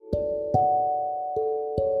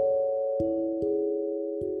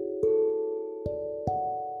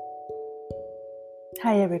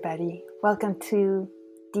Hi everybody, welcome to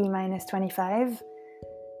D-25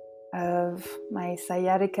 of my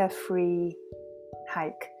sciatica-free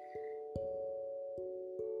hike.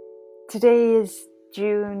 Today is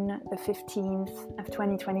June the 15th of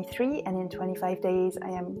 2023 and in 25 days I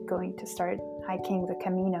am going to start hiking the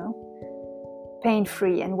Camino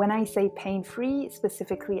pain-free. And when I say pain-free,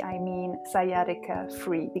 specifically I mean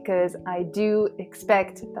sciatica-free, because I do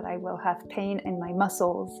expect that I will have pain in my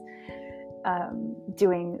muscles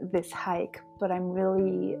doing this hike, but I'm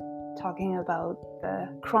really talking about the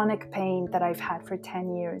chronic pain that I've had for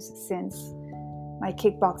 10 years since my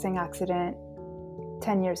kickboxing accident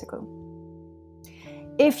 10 years ago.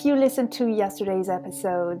 If you listened to yesterday's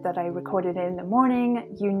episode that I recorded in the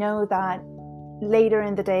morning, you know that later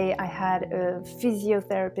in the day I had a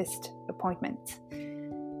physiotherapist appointment.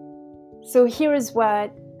 So here is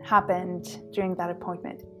what happened during that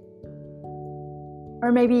appointment.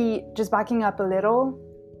 Or maybe just backing up a little,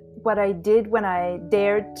 what I did when I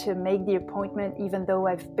dared to make the appointment, even though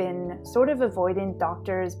I've been sort of avoiding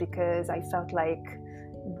doctors because I felt like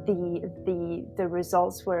the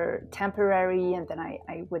results were temporary and then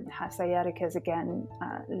I wouldn't have sciaticas again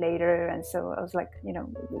later. And so I was like,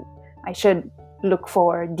 I should look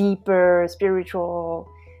for deeper spiritual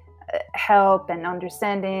help and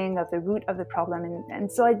understanding of the root of the problem.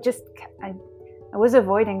 And so I was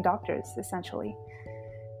avoiding doctors essentially.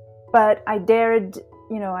 But I dared,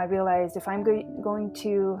 I realized if I'm going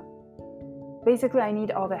to, basically I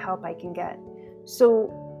need all the help I can get. So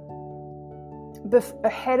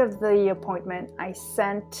ahead of the appointment, I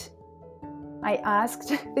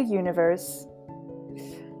asked the universe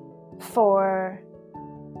for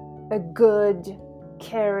a good,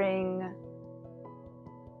 caring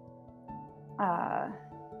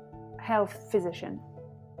health physician.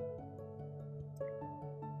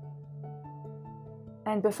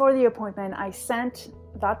 And before the appointment, I sent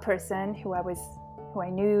that person who I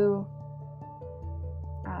knew,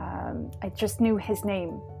 I just knew his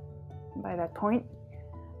name by that point.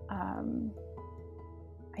 I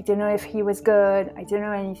didn't know if he was good, I didn't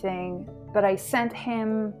know anything, but I sent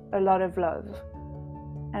him a lot of love.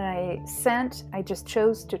 And I just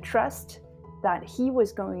chose to trust that he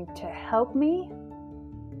was going to help me,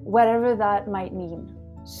 whatever that might mean.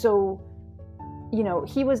 So,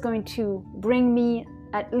 he was going to bring me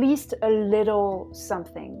at least a little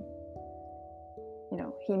something.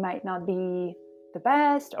 He might not be the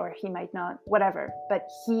best, or he might not, whatever, but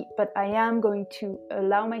I am going to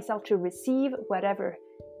allow myself to receive whatever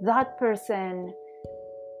that person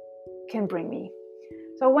can bring me.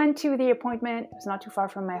 So I went to the appointment. It was not too far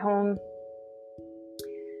from my home.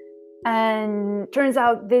 And turns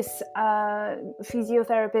out this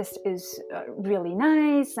physiotherapist is really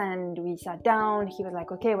nice, and we sat down. He was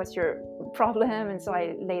like, okay, what's your problem? And so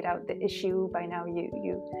I laid out the issue. By now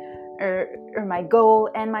you are my goal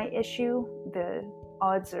and my issue. The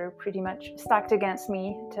odds are pretty much stacked against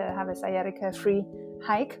me to have a sciatica-free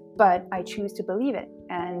hike, but I choose to believe it,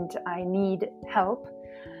 and I need help.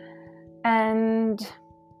 And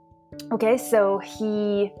okay, so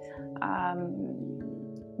he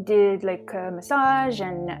did like a massage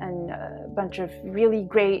and a bunch of really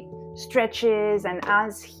great stretches, and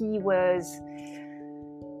as he was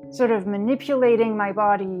sort of manipulating my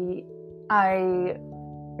body, I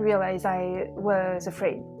realized I was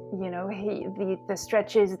afraid. The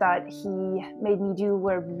stretches that he made me do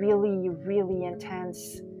were really, really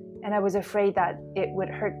intense, and I was afraid that it would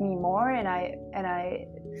hurt me more, and I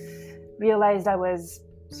realized I was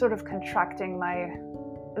sort of contracting my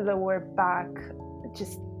lower back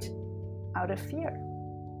just out of fear.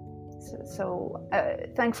 So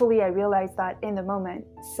thankfully I realized that in the moment.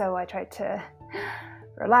 So I tried to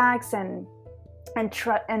relax and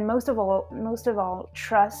most of all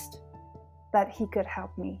trust that he could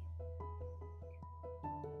help me.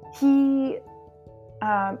 He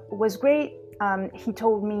was great. He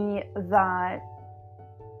told me that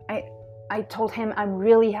I told him I'm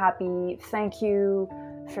really happy. Thank you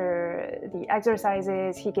for the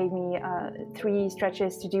exercises. He gave me 3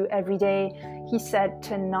 stretches to do every day. He said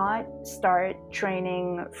to not start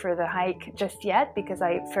training for the hike just yet because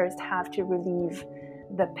I first have to relieve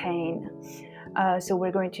the pain. So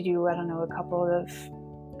we're going to do,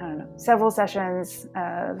 several sessions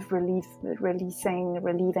of relieving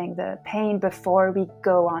the pain before we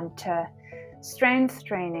go on to strength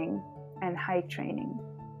training and hike training.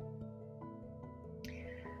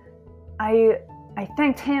 I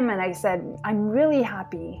thanked him and I said, I'm really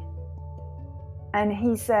happy. And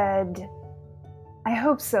he said, I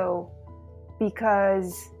hope so,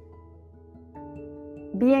 because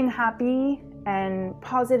being happy And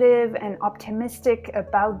positive and optimistic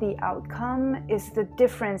about the outcome is the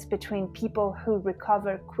difference between people who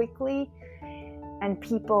recover quickly and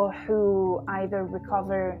people who either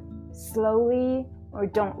recover slowly or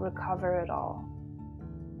don't recover at all.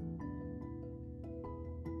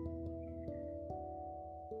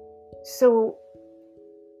 So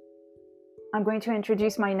I'm going to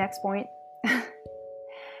introduce my next point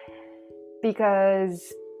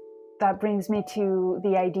because that brings me to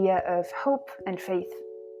the idea of hope and faith.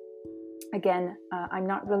 Again, I'm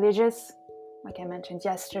not religious, like I mentioned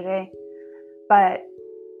yesterday, but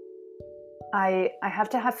I have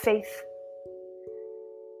to have faith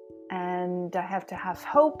and I have to have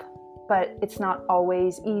hope, but it's not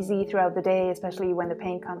always easy throughout the day, especially when the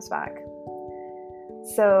pain comes back.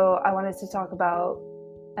 So I wanted to talk about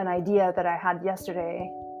an idea that I had yesterday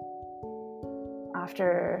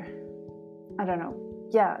after,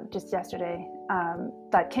 just yesterday,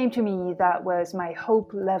 that came to me, that was my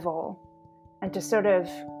hope level. And to sort of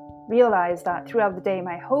realize that throughout the day,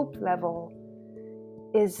 my hope level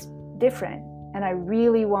is different. And I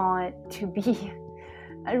really want it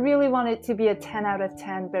to be a 10 out of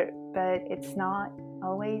 10, but it's not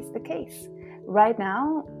always the case. Right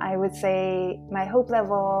now, I would say my hope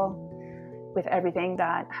level, with everything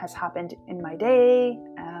that has happened in my day,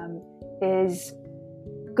 is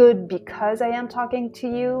good because I am talking to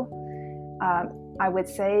you. I would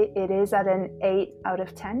say it is at an 8 out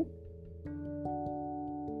of 10.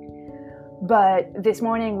 But this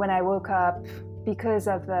morning when I woke up, because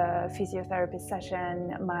of the physiotherapist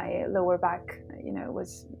session, my lower back,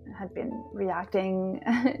 had been reacting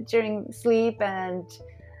during sleep, and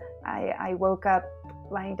I woke up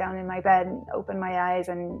lying down in my bed and opened my eyes,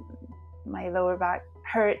 and my lower back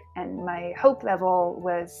hurt, and my hope level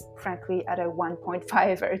was frankly at a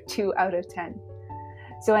 1.5 or 2 out of 10.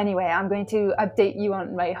 So anyway, I'm going to update you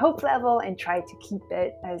on my hope level and try to keep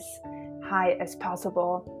it as high as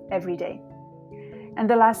possible every day. And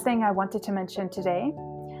the last thing I wanted to mention today,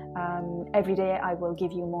 every day I will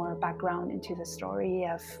give you more background into the story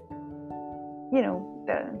of,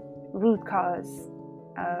 the root cause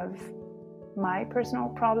of my personal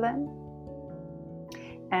problem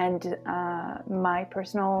and my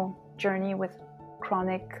personal journey with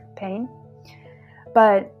chronic pain.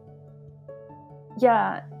 But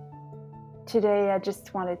yeah, today I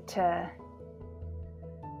just wanted to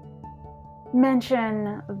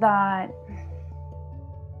mention that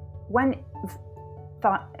one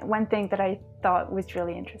thing that I thought was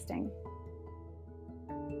really interesting.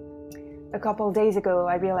 A couple of days ago,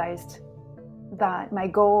 I realized that my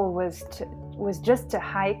goal was just to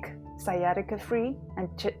hike sciatica-free,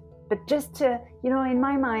 but just to, in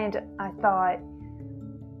my mind, I thought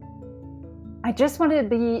I just wanted to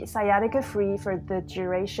be sciatica-free for the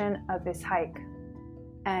duration of this hike.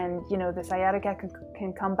 And, the sciatica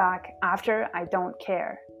can come back after, I don't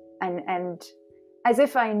care. And as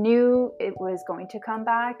if I knew it was going to come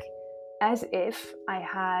back, as if I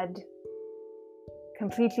had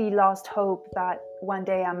completely lost hope that one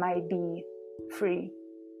day I might be free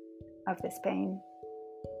of this pain.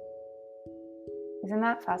 Isn't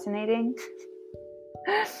that fascinating?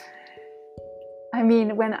 I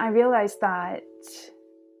mean, when I realized that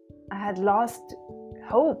I had lost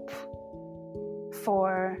hope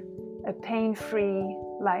for a pain-free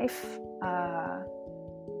life, I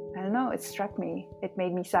don't know, it struck me. It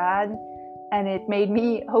made me sad, and it made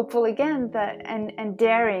me hopeful again, that and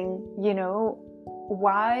daring,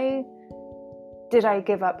 why did I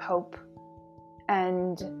give up hope?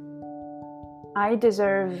 And I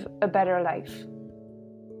deserve a better life.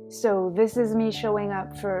 So this is me showing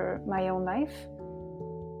up for my own life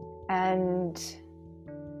and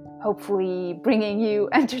hopefully bringing you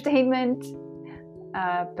entertainment,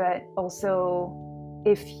 but also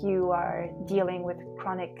if you are dealing with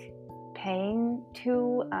chronic pain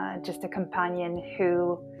too, just a companion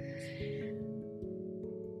who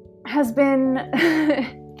has been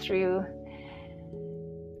through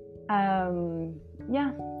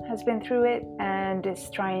it and is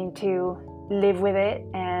trying to live with it.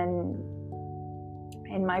 And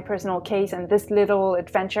in my personal case, and this little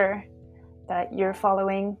adventure that you're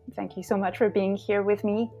following, thank you so much for being here with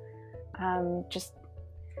me. Just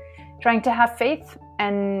trying to have faith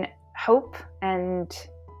and hope and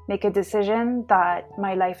make a decision that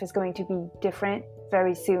my life is going to be different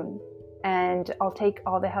very soon. And I'll take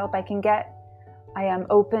all the help I can get. I am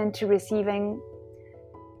open to receiving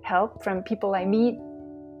help from people I meet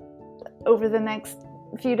over the next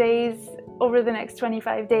few days, over the next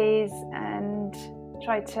 25 days, and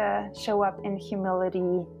try to show up in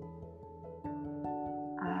humility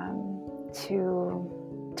to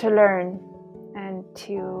learn and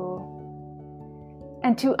to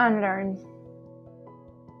and to unlearn.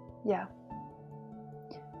 Yeah,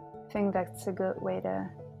 I think that's a good way to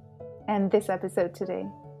end this episode today.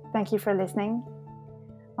 Thank you for listening.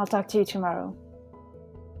 I'll talk to you tomorrow.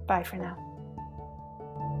 Bye for now.